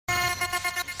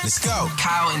Let's go.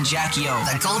 Kyle and Jackie O.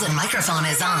 The golden microphone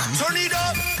is on. Turn it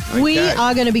up. We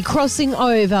are going to be crossing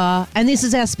over, and this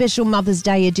is our special Mother's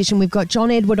Day edition. We've got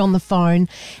John Edward on the phone,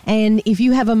 and if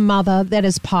you have a mother that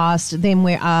has passed, then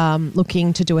we're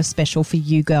looking to do a special for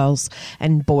you girls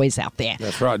and boys out there.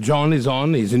 That's right. John is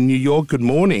on. He's in New York. Good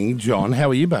morning, John. How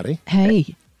are you, buddy?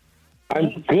 Hey.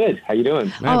 I'm good. How you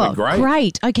doing? Man, great.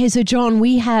 Great. Okay, so John,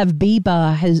 we have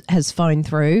Biba has phoned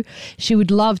through. She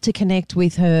would love to connect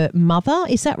with her mother.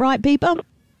 Is that right, Biba?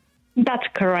 That's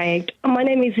correct. My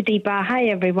name is Deepa. Hi,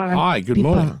 everyone. Hi, good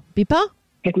morning. Biba?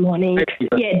 Good morning.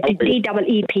 Yeah,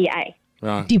 D-E-E-P-A.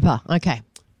 Right. Dipper. Okay.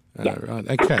 Right.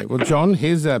 Okay. Well, John,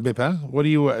 here's Bippa. What are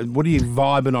you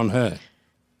vibing on her?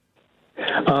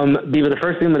 Biba, the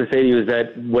first thing I'm going to say to you is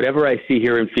that whatever I see,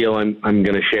 hear, and feel, I'm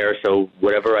going to share. So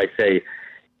whatever I say,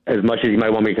 as much as you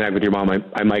might want me to connect with your mom,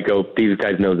 I might go, these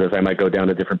guys know this, I might go down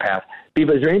a different path.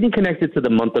 Biba, is there anything connected to the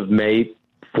month of May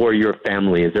for your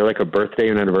family? Is there like a birthday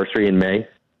or an anniversary in May?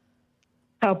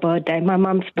 Her birthday, my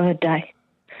mom's birthday.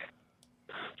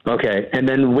 Okay. And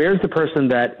then where's the person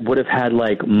that would have had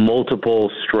like multiple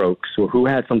strokes or who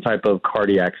had some type of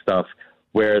cardiac stuff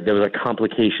where there was like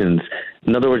complications?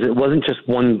 In other words, it wasn't just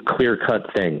one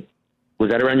clear-cut thing. Was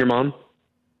that around your mom?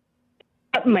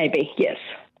 Maybe, yes.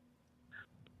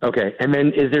 Okay. And then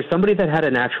is there somebody that had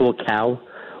an actual cow?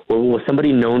 Or was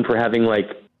somebody known for having like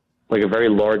a very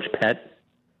large pet?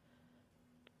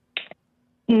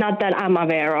 Not that I'm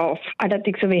aware of. I don't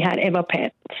think so we had ever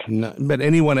pets. No, but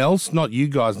anyone else? Not you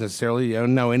guys necessarily. You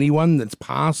don't know anyone that's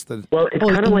passed? Well, it's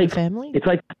Or kind of in like your family? It's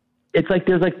like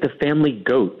there's like the family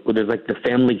goat, or there's like the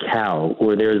family cow,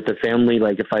 or there's the family,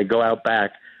 like if I go out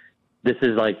back, this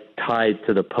is like tied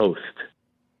to the post.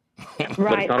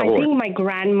 Right. not a I horse. think my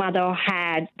grandmother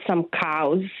had some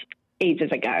cows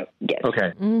ages ago. Yes.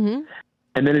 Okay. Mm-hmm.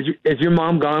 And then is your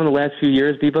mom gone in the last few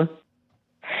years, Biba?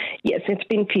 Yes, it's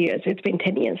been few years. It's been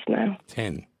 10 years now.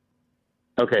 10.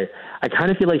 Okay. I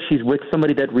kind of feel like she's with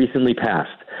somebody that recently passed.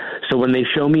 So when they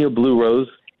show me a blue rose,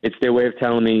 it's their way of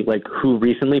telling me like who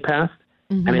recently passed.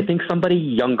 Mm-hmm. And I think somebody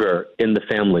younger in the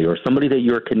family or somebody that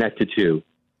you're connected to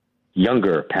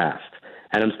younger passed.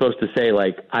 And I'm supposed to say,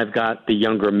 like, I've got the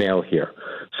younger male here.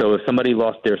 So if somebody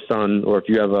lost their son or if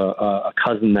you have a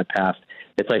cousin that passed,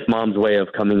 it's like mom's way of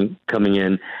coming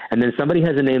in. And then somebody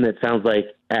has a name that sounds like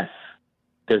S.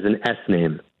 There's an S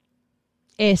name.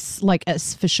 S, like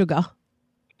S for sugar.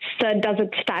 So does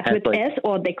it start with like- S,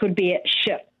 or there could be a sh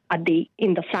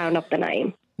in the sound of the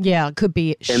name? Yeah, it could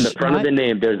be. In the front right? of the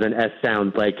name, there's an S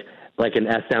sound, like an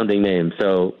S sounding name.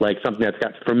 So like something that's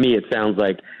got, for me, it sounds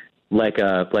like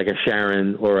a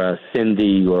Sharon or a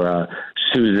Cindy or a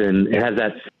Susan. It has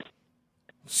that.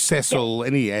 Cecil,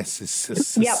 any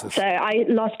S. Yep. So I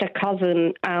lost a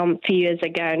cousin a few years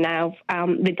ago now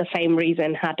with the same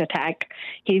reason, heart attack.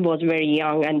 He was very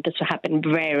young, and this happened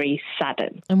very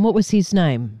sudden. And what was his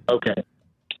name? Okay.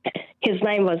 His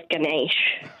name was Ganesh,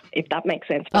 if that makes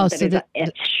sense. Oh, But so there is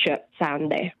a S sound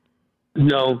there.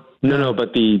 No,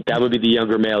 but that would be the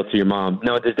younger male to your mom.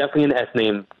 No, there's definitely an S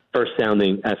name, first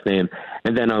sounding S name.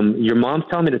 And then your mom's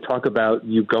telling me to talk about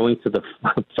you going to the,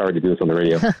 I'm sorry to do this on the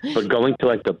radio, but going to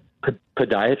like the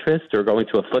podiatrist or going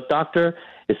to a foot doctor.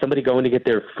 Is somebody going to get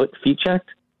their feet checked?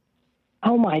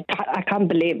 Oh, my God, I can't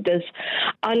believe this.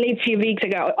 Only a few weeks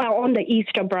ago, on the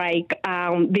Easter break,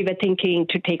 we were thinking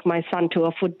to take my son to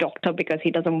a foot doctor because he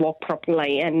doesn't walk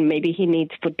properly and maybe he needs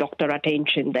foot doctor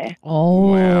attention there.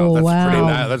 Oh,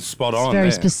 wow. That's spot It's on. very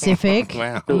there. specific.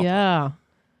 Wow. Yeah.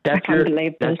 That's can't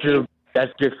believe this.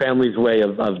 That's your family's way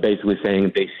of basically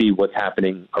saying they see what's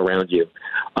happening around you.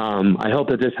 I hope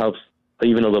that this helps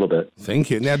even a little bit.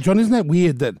 Thank you. Now, John, isn't that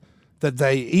weird that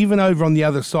they, even over on the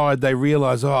other side, they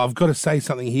realise, I've got to say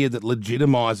something here that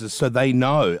legitimises so they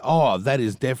know, that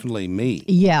is definitely me.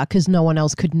 Yeah, because no one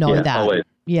else could know Yeah, that. always.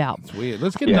 Yeah. It's weird.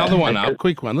 Let's get another one up,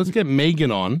 quick one. Let's get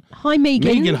Megan on. Hi,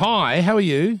 Megan. Megan, hi. How are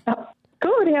you?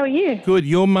 Good, how are you? Good.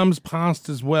 Your mum's passed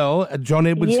as well. John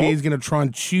Edwards here is going to try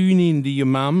and tune in to your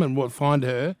mum and find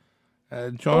her.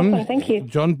 John, Awesome, thank you.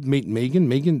 John, meet Megan.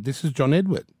 Megan, this is John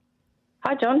Edward.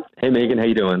 Hi, John. Hey, Megan, how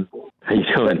you doing? How you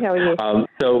doing? Good, how are you?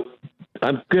 So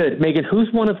I'm good. Megan,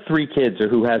 who's one of 3 kids or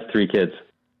who has 3 kids?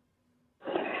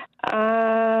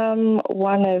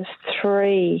 One of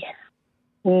 3.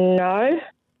 No.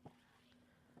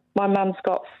 My mum's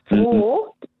got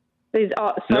 4. There's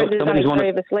only somebody's 3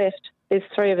 of us left. There's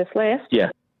 3 of us left. Yeah.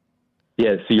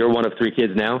 Yeah, so you're one of 3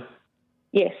 kids now?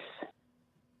 Yes.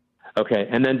 Okay,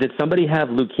 and then did somebody have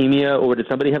leukemia or did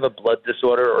somebody have a blood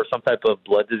disorder or some type of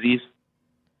blood disease?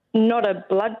 Not a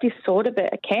blood disorder,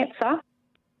 but a cancer.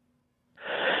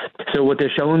 So what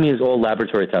they're showing me is all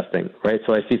laboratory testing, right?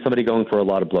 So I see somebody going for a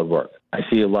lot of blood work. I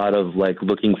see a lot of like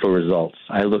looking for results.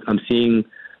 I'm seeing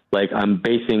like I'm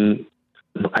basing.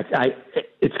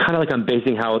 It's kind of like I'm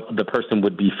basing how the person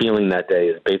would be feeling that day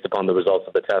is based upon the results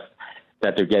of the test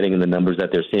that they're getting and the numbers that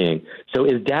they're seeing. So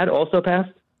is Dad also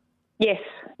passed? Yes,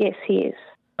 he is.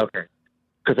 Okay.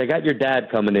 Because I got your dad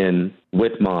coming in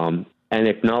with Mom and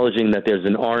acknowledging that there's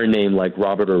an R name like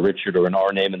Robert or Richard or an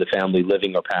R name in the family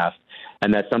living or passed,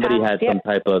 and that somebody had some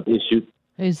type of issue.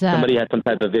 Who's that? Somebody had some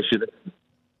type of issue.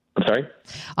 I'm sorry?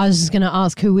 I was just going to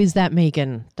ask, who is that,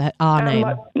 Megan? That R name?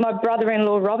 My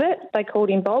brother-in-law, Robert, they called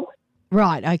him Bob.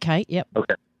 Right, okay, yep.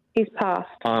 Okay. He's passed.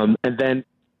 And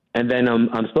then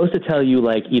I'm supposed to tell you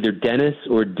like either Dennis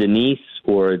or Denise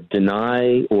or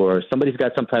Denai or somebody's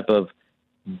got some type of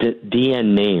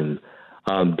DN name.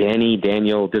 Danny,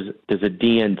 Daniel, there's a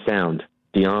DN sound.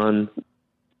 Dion.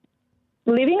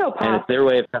 Living or And passed?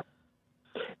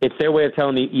 it's their way of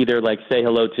telling me either like say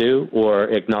hello to or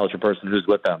acknowledge a person who's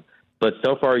with them. But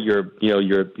so far your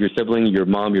sibling, your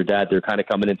mom, your dad, they're kind of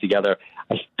coming in together.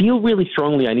 I feel really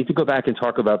strongly I need to go back and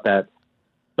talk about that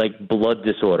like blood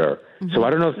disorder. Mm-hmm. So I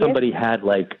don't know if somebody had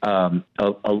like a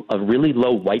really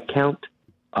low white count,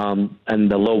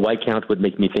 and the low white count would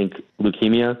make me think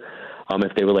leukemia.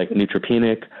 If they were like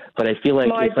neutropenic, but I feel like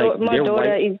my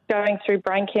daughter is going through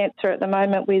brain cancer at the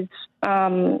moment with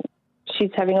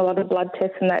she's having a lot of blood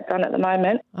tests and that done at the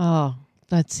moment. Oh,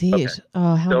 that's it. Okay.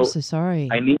 Oh, how I'm so sorry.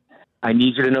 I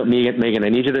need you to know, Megan, I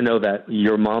need you to know that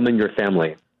your mom and your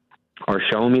family are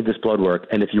showing me this blood work.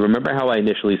 And if you remember how I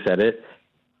initially said it,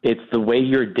 it's the way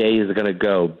your day is going to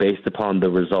go based upon the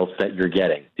results that you're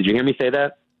getting. Did you hear me say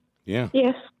that? Yeah.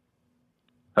 Yes.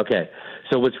 Okay.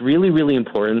 So what's really, really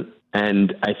important,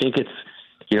 and I think it's,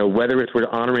 whether it's we're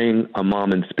honoring a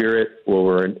mom in spirit or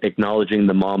we're acknowledging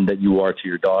the mom that you are to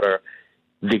your daughter,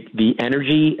 the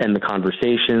energy and the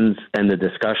conversations and the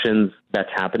discussions that's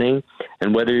happening,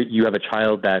 and whether you have a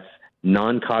child that's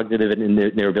non-cognitive in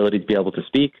their ability to be able to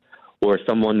speak, or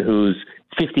someone who's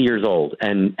 50 years old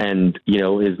and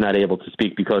is not able to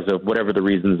speak because of whatever the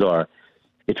reasons are,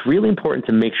 it's really important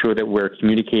to make sure that we're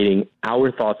communicating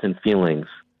our thoughts and feelings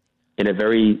in a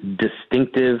very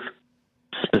distinctive,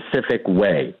 specific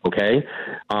way, okay?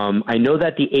 I know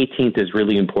that the 18th is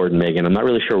really important, Megan. I'm not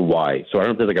really sure why. So I don't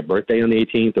know if there's like a birthday on the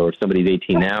 18th or if somebody's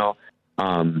 18 now.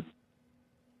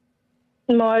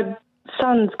 My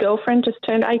son's girlfriend just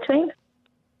turned 18.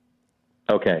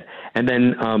 Okay. And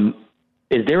then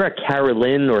is there a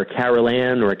Carolyn or a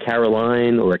Caroline or a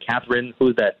Caroline or a Catherine?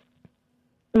 Who's that?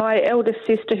 My eldest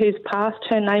sister who's passed,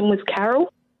 her name was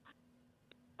Carol.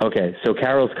 Okay, so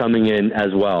Carol's coming in as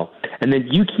well. And then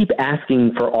you keep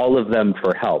asking for all of them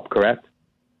for help, correct?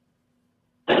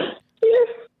 Yes.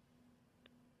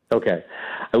 Okay.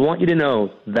 I want you to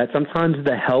know that sometimes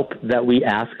the help that we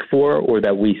ask for or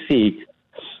that we seek,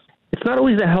 it's not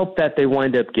always the help that they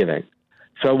wind up giving.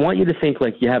 So I want you to think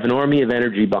like you have an army of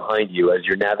energy behind you as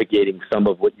you're navigating some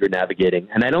of what you're navigating.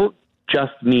 And I don't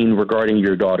just mean regarding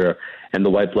your daughter and the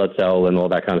white blood cell and all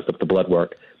that kind of stuff, the blood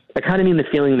work. I kind of mean the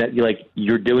feeling that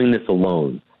you're doing this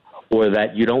alone or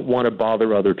that you don't want to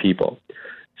bother other people.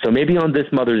 So maybe on this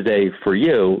Mother's Day for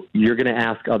you, you're going to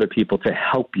ask other people to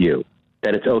help you,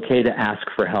 that it's okay to ask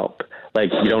for help. Like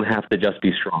you don't have to just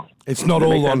be strong. It's not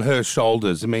all on her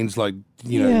shoulders. It means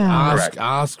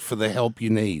ask for the help you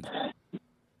need.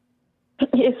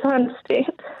 Yes, I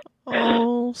understand.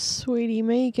 Oh, sweetie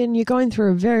Megan, you're going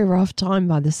through a very rough time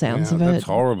by the sounds of it. That's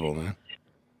horrible, man.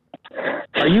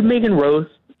 Are you Megan Rose?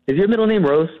 Is your middle name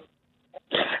Rose?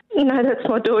 No, that's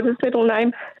my daughter's middle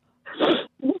name.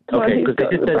 Okay, because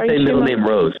they just said say middle name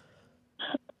Rose.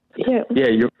 Yeah. Yeah,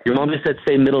 your mom just said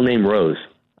say middle name Rose.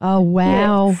 Oh,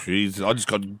 wow. Jeez, I just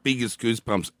got biggest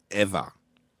goosebumps ever.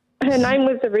 Her middle name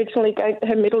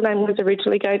was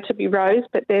originally going to be Rose,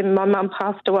 but then my mum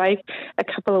passed away a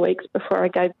couple of weeks before I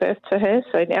gave birth to her.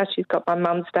 So now she's got my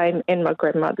mum's name and my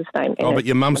grandmother's name. Oh, but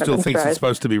your mum still thinks it's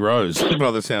supposed to be Rose by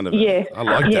the sound of it. Yeah. I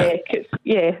like that.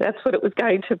 Yeah, that's what it was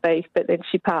going to be, but then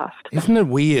she passed. Isn't it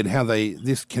weird how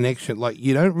this connection, like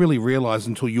you don't really realise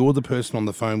until you're the person on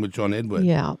the phone with John Edward.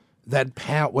 Yeah. That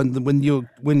power, when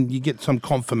you get some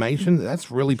confirmation, that's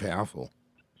really powerful.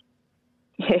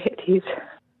 Yeah, it is.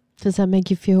 Does that make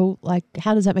you feel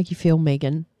how does that make you feel,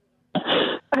 Megan?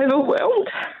 Overwhelmed.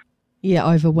 Yeah,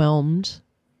 overwhelmed.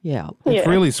 Yeah. It's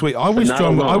really sweet. I wish,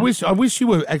 John, alone. I wish you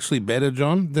were actually better,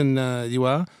 John, than you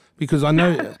are, because I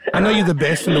know you're the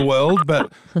best in the world,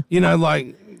 but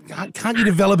can't you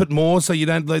develop it more so you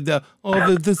don't like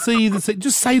the C,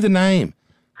 just say the name.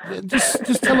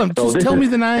 Just tell him. Just tell me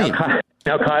the name.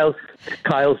 Now Kyle's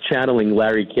channeling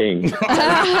Larry King. It's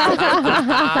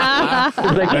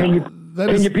like, can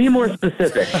you be more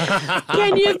specific?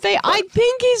 Can you be? I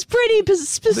think he's pretty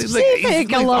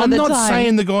specific a lot of the time. I'm not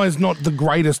saying the guy's not the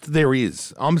greatest there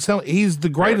is. I'm saying he's the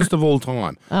greatest of all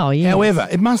time. Oh, yeah. However,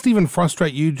 it must even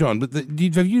frustrate you, John. But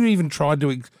have you even tried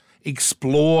to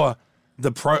explore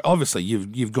obviously,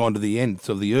 you've gone to the ends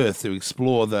of the earth to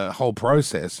explore the whole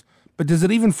process. But does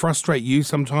it even frustrate you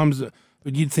sometimes?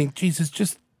 You'd think, Jesus,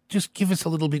 just give us a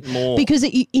little bit more. Because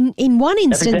in one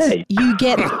instance, you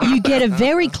get a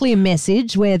very clear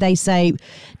message where they say,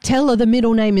 tell her the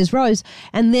middle name is Rose.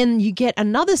 And then you get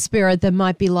another spirit that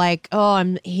might be like, oh,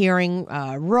 I'm hearing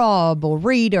Rob or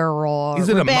Rita or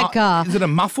Rebecca. Is it a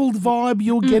muffled vibe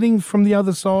you're getting from the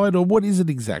other side, or what is it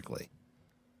exactly?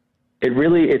 It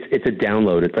really, it's a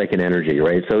download. It's like an energy,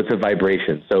 right? So it's a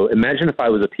vibration. So imagine if I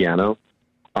was a piano,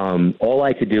 all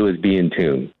I could do is be in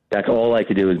tune. That's all I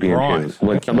could do is be in tune.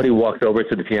 When somebody walks over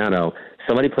to the piano,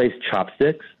 somebody plays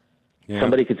chopsticks. Yeah.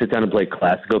 Somebody could sit down and play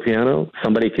classical piano.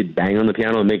 Somebody could bang on the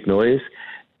piano and make noise.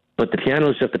 But the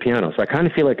piano is just the piano. So I kind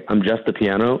of feel like I'm just the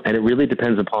piano, and it really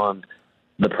depends upon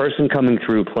the person coming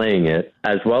through playing it,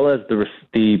 as well as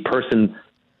the person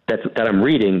that I'm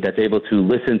reading that's able to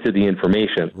listen to the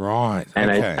information. Right.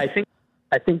 And okay.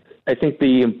 I think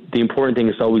the important thing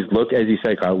is to always look, as you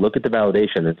say, Carl, look at the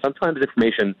validation. And sometimes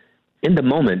information in the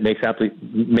moment makes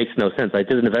no sense. I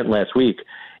did an event last week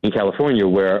in California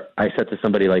where I said to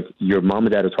somebody, like, your mom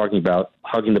and dad are talking about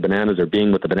hugging the bananas or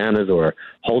being with the bananas or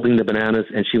holding the bananas.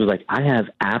 And she was like, I have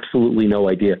absolutely no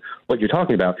idea what you're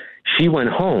talking about. She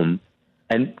went home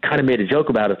and kind of made a joke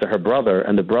about it to her brother.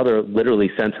 And the brother literally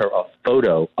sent her a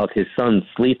photo of his son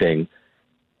sleeping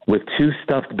with 2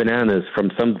 stuffed bananas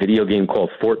from some video game called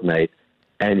Fortnite.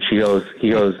 And he goes,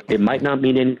 it might not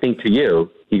mean anything to you.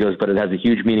 He goes, but it has a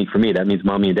huge meaning for me. That means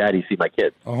mommy and daddy see my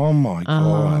kids. Oh, my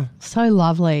God. So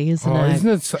lovely, isn't it?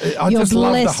 Isn't it? You're just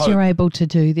blessed you're able to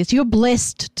do this. You're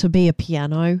blessed to be a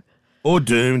piano. Or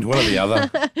doomed, one or the other.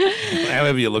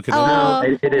 However you look at it. No,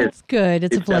 it is. It's good.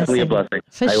 It's a blessing. Definitely a blessing.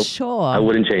 For sure. I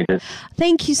wouldn't change it.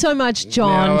 Thank you so much,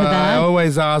 John, for that. I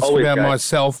always ask about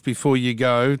myself before you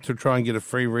go to try and get a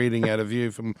free reading out of you.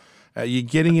 From you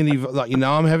getting any, like,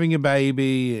 I'm having a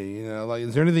baby, like,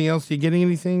 is there anything else? You getting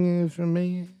anything from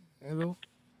me at all?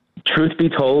 Truth be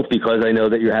told, because I know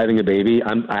that you're having a baby,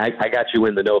 I got you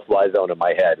in the no-fly zone in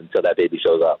my head until that baby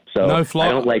shows up. So no fly.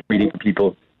 I don't like reading for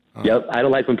people. Oh. Yep, I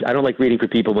don't like reading for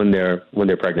people when they're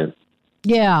pregnant.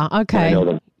 Yeah. Okay. I know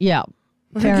them. Yeah.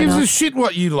 Who gives a shit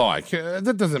what you like?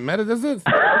 That doesn't matter, does it?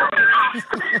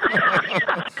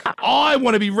 I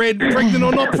want to be pregnant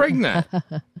or not pregnant.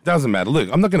 Doesn't matter. Look,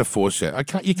 I'm not going to force you.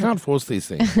 You can't force these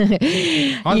things.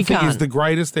 I think he's the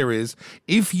greatest there is.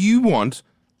 If you want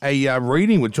a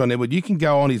reading with John Edward, you can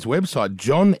go on his website,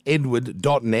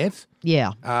 johnedward.net.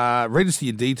 Yeah. Register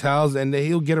your details, and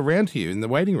he'll get around to you in the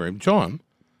waiting room. John,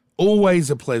 always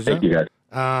a pleasure. Thank you, guys.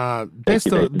 Best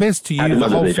to you, the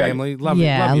whole family. Love you,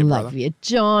 I brother. love you,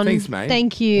 John. Thanks, mate.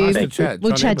 Thank you. Nice to chat.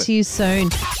 We'll John chat Edward. to you soon. Y'all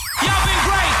been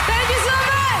great. Thank you so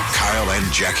much. Kyle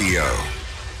and Jackie O.